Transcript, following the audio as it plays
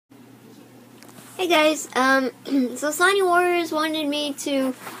Hey guys, so Sanja Warriors wanted me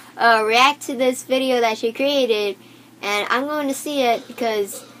to react to this video that she created, and I'm going to see it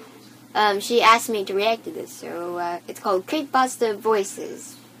because she asked me to react to this. So it's called Creepypasta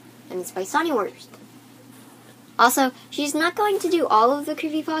Voices, and it's by Sanja Warriors. Also, she's not going to do all of the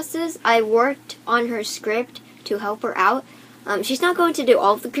creepypastas. I worked on her script to help her out. She's not going to do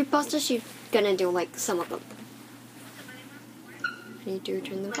all of the creepypastas. She's gonna do like some of them. I need to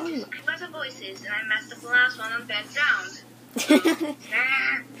turn the volume up. Creepypasta Voices, and I messed up the last one on bed sound.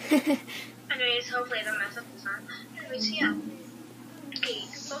 Anyways, hopefully I don't mess up this time. Anyways, yeah. Okay,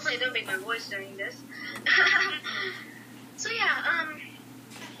 hopefully I don't make my voice during this. So yeah,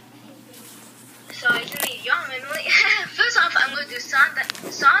 so it's gonna be young Emily. First off, I'm gonna do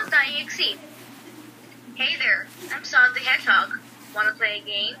songs.exe. Hey there, I'm Sonic the Hedgehog. Wanna play a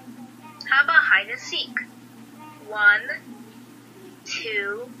game? How about hide and seek? 1,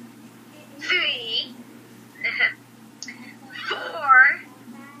 2, 3, 4,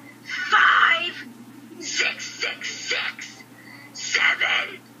 5, 6, 6, 6,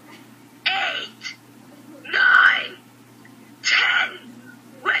 7, 8, 9, 10.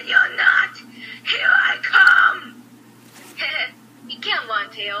 When you're not, here I come. You can't run,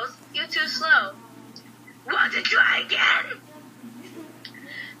 Tails. You're too slow. Want to try again?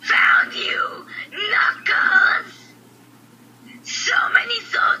 Found you, Knuckles. So many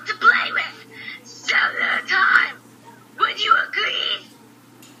souls to play with. So little time. Would you agree?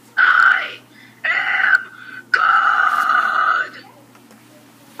 I am God.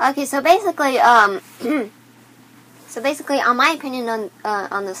 Okay, so basically, on my opinion on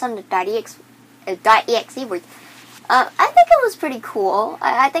the Sanja.exe words, I think it was pretty cool.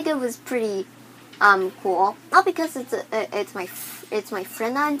 I think it was pretty cool. Not because it's my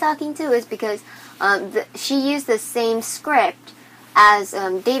friend that I'm talking to. It's because she used the same script as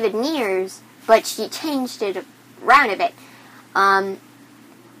David Near's, but she changed it around a bit.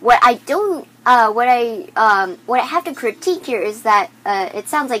 What I have to critique here is that it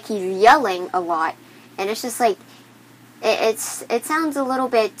sounds like he's yelling a lot, and it's just like it sounds a little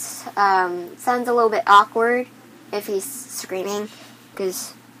bit awkward if he's screaming,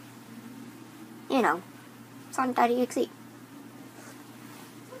 because you know, Sanja.exe.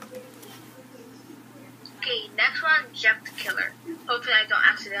 Okay, next one, Jeff the Killer. Hopefully I don't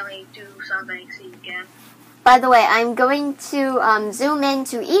accidentally do Sanja.exe again. By the way, I'm going to zoom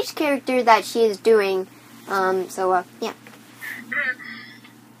into each character that she is doing. Yeah.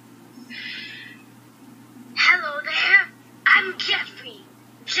 Hello there, I'm Jeffrey,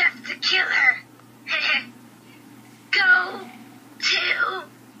 Jeff the Killer. Go to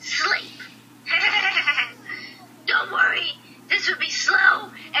sleep. Don't worry, this will be slow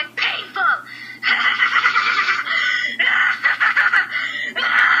and painful.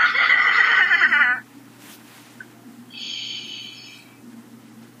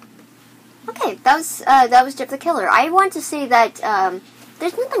 Okay, that was Jeff the Killer. I want to say that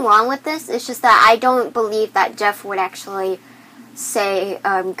there's nothing wrong with this. It's just that I don't believe that Jeff would actually say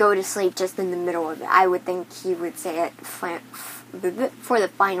go to sleep just in the middle of it. I would think he would say it for the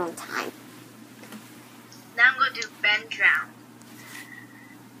final time. Now I'm going to do Ben Drown.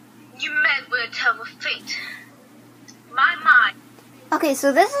 You met with a terrible fate. My mind. Okay,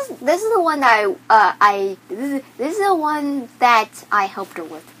 so this is the one that this is the one that I helped her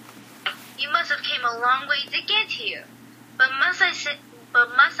with. You must have came a long way to get here. But must I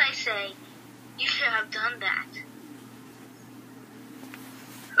say you should have done that.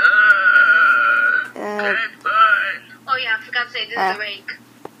 Can't find. Oh yeah, I forgot to say this is the rake.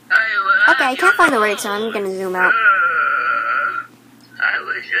 Okay, I can't find the rake, so I'm gonna zoom out. I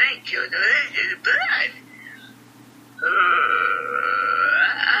was right to the edge of the blood.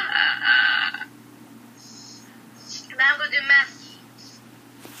 Now I'm gonna do math.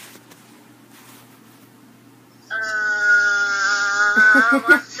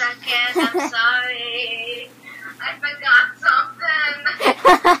 1 second, I'm sorry. I forgot something.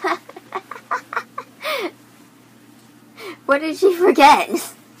 What did she forget?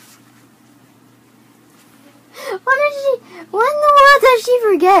 What in the world did she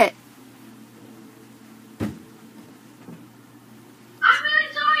forget? I'm really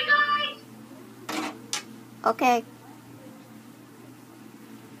sorry, guys. Okay.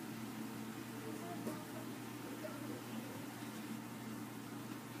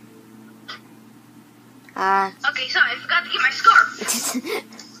 Okay, sorry, I forgot to get my scarf.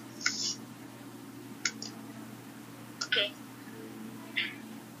 Okay.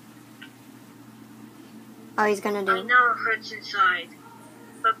 Oh, he's gonna do. I know it hurts inside,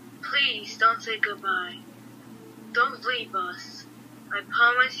 but please don't say goodbye. Don't leave us. I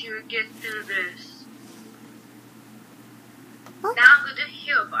promise you will get through this. Oh. Now I'm going to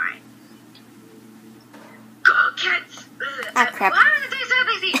Herobrine. Go kids! Ah, crap. Why would I do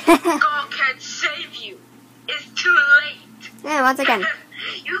something? Go kids, save you. It's too late. Yeah, once again.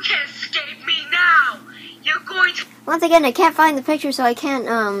 You can't escape me now. You're going to... Once again, I can't find the picture, so I can't,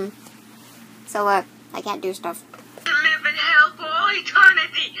 I can't do stuff. live in hell for all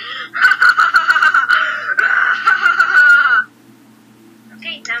eternity.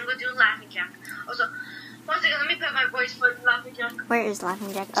 Okay, now I'm going to do Laughing Jack. Also, once again, let me put my voice for Laughing Jack. Where is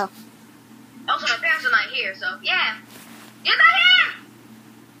Laughing Jack? Oh. Also, my parents are not here, so yeah. You're not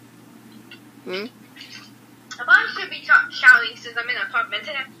here! I probably should be shouting since I'm in an apartment.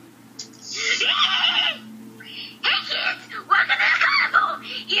 Hey kids, welcome to the carnival!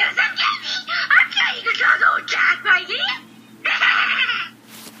 Here's some candy! I'm trying to control old Jack right here!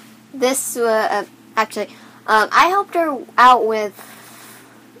 This, actually, I helped her out with,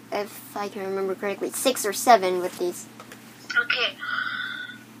 if I can remember correctly, 6 or 7 with these. Okay.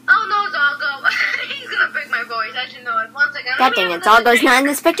 Oh no, Doggo. He's gonna break my voice. I should know it. One second. God dang it, Doggo's not in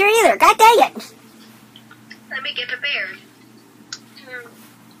this picture either. God dang it! Let me get prepared.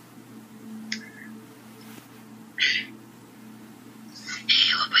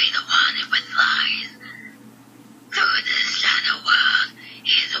 He will be the one with lies. Through this shadow world,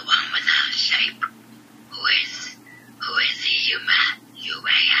 he is the one without shape. Who is he, you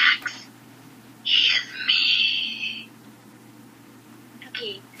may ask? He is me.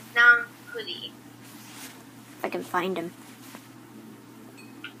 Okay, now Hoodie. If I can find him.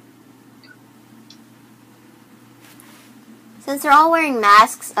 Since they're all wearing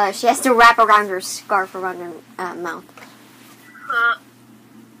masks, she has to wrap around her scarf around her mouth.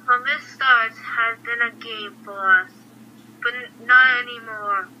 From the start has been a game for us, but not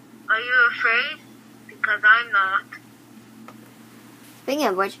anymore. Are you afraid? Because I'm not. Speaking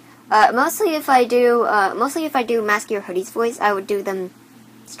of which, mostly if I do Masky or Hoodie's voice, I would do them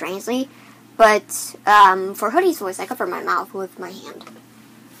strangely. But for Hoodie's voice, I cover my mouth with my hand.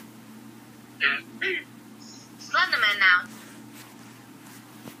 Slenderman now.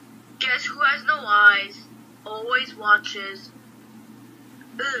 Guess who has no eyes? Always watches.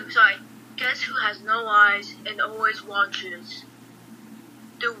 Guess who has no eyes and always watches?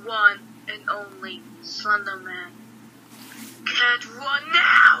 The one and only Slenderman. Can't run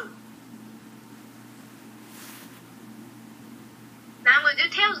now! Now I'm gonna do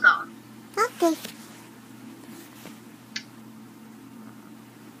Tails Dog. Okay.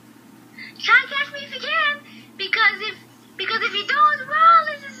 Try and catch me if you can, because if you don't, well,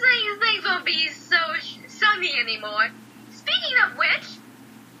 things won't be so sunny anymore. Speaking of which,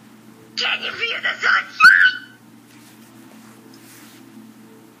 can you feel the sunshine?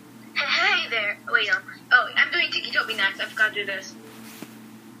 Hey there. Wait, no. Oh, I'm doing Tiki Toby next. I forgot to do this.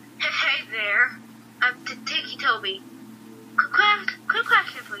 Hey there. I'm Tiki Toby. Quick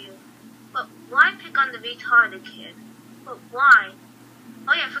question for you. But why pick on the retarded kid? But why?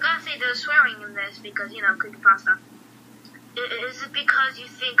 Oh yeah, I forgot to say there's swearing in this because, creepypasta. Is it because you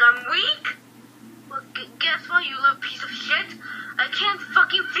think I'm weak? Well, guess what, you little piece of shit? I can't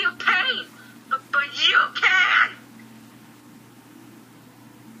fucking feel pain, but you can!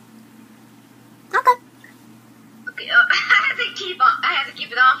 Okay. Okay, I had to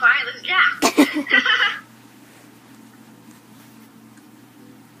keep it on for Eyeless Jack.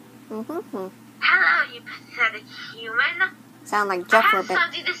 Hello, you pathetic human. Sound like Jeff for a bit. I have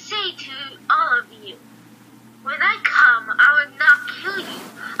something to say to all of you. When I come, I will not kill you.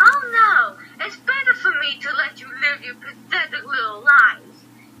 Oh no, it's better for me to let you live your pathetic little lives.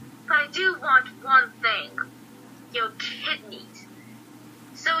 But I do want one thing. Your kidneys.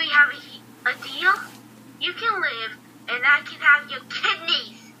 So we have a deal? You can live, and I can have your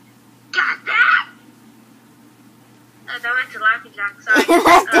kidneys. Got that? That went to Laughing Jack, sorry.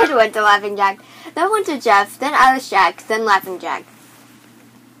 That did went to Laughing Jack. Then went to Jeff, then Alice Jack, then Laughing Jack.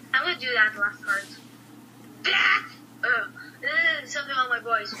 I'm gonna do that last part. That! Something on my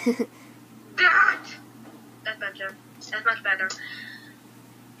voice. That! That's better. That's much better.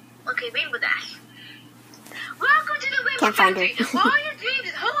 Okay, Rainbow Dash. Welcome to the Rainbow Can't find her. Country. All your dreams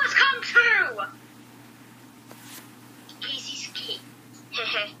and hopes come true! Casey's Kate.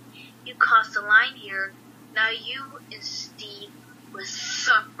 Hehe. You crossed the line here. Now you and Steve will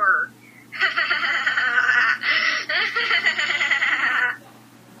suffer.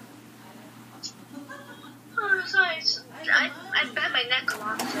 Oh, sorry. I bent my neck a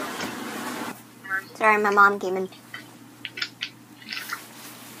lot, so... Sorry, my mom came in.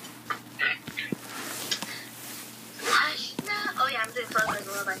 Hush now. Oh yeah, I'm doing flowers a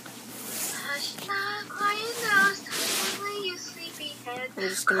little bit. Hush now, quiet now. Stop moving your sleepy head. I'm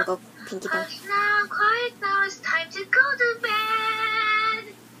just gonna go pinky bump. Hush now, quiet now, it's time to go to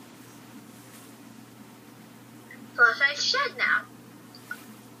bed. Flashlight shed now.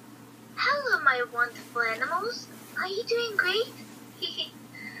 Hello, my wonderful animals. Are you doing great?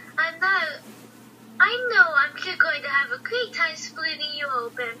 I know I'm just going to have a great time splitting you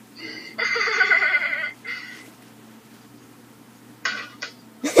open.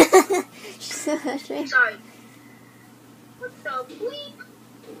 She's so frustrated. Sorry. What the bleep?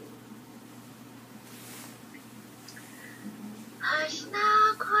 Hush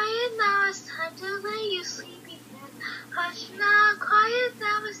now, quiet now, it's time to lay you sleepy head. Hush now, quiet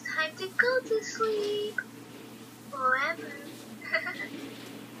now, it's time to go to sleep. Forever.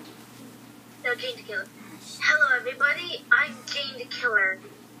 No, Jane the Killer. Hello everybody, I'm Jane the Killer.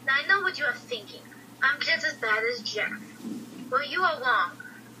 Now I know what you are thinking. I'm just as bad as Jeff. Well, you are wrong.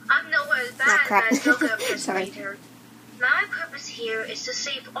 I'm nowhere as bad as that Joker impersonator. My purpose here is to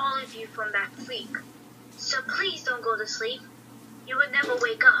save all of you from that freak. So please don't go to sleep. You would never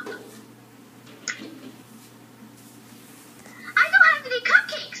wake up. I don't have any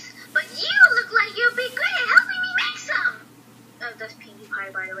cupcakes, but you look like you'll be great at helping me make some. Oh, that's Pinkie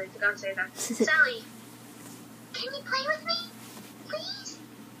Pie, by the way. I forgot to say that. Sally, can you play with me? Please?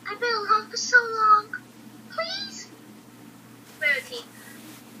 I've been alone for so long. Please? Rarity.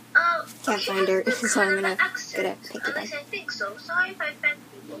 Oh, Can't find her, so I'm gonna pick it up. Unless I think so. Sorry if I offend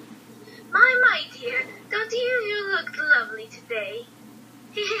people. My dear, don't you look lovely today?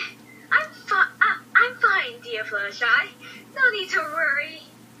 I'm fine, dear Fluttershy. No need to worry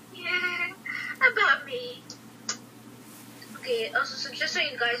about me. Okay, also, so just so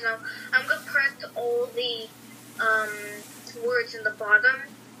you guys know, I'm gonna print all the words in the bottom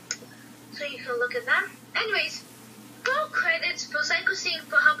so you can look at them. Anyways, full credits for Psycho Sing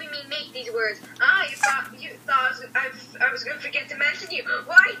for helping me make these words. You thought I was gonna forget to mention you.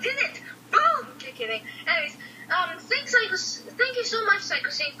 Well, I didn't. Boom! Just kidding. Anyways, thank you so much, Psycho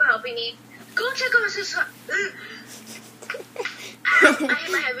Sing, for helping me. Go check out his. I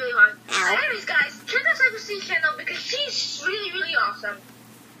hit my head really hard. Anyways, guys, check out Psycho Sing's channel because she's really, really awesome.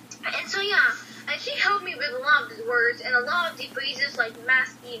 And so yeah, and she helped me with a lot of the words and a lot of the phrases like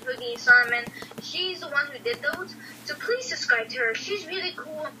Masky, Hoodie, Simon. She's the one who did those. So please subscribe to her. She's really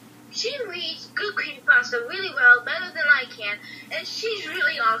cool. She reads good creepypasta really well, better than I can, and she's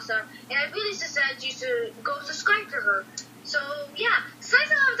really awesome. And I really suggest you to go subscribe to her. So yeah, slice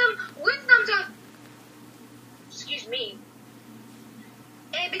of them with thumbs up. Excuse me.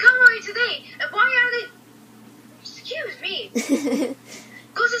 And become warrior today. And why are they? Excuse me.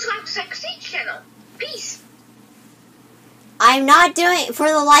 Go subscribe to Psycho Sing's channel. Peace. I'm not doing, for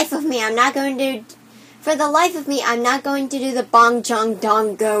the life of me, I'm not going to do the Bong Jong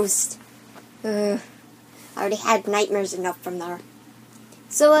Dong ghost. I already had nightmares enough from there.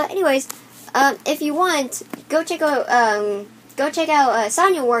 So, anyways, if you want, go check out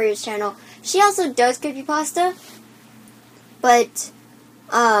Sanja Warrior's channel. She also does creepypasta, but,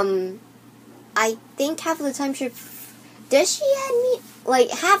 I think half of the time half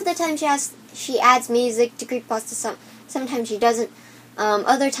the time she adds music to creepypasta. Sometimes she doesn't.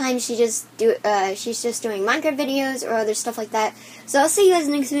 Other times she's just doing Minecraft videos or other stuff like that. So I'll see you guys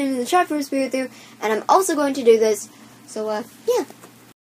next video in the shop for this video, and I'm also going to do this. So yeah.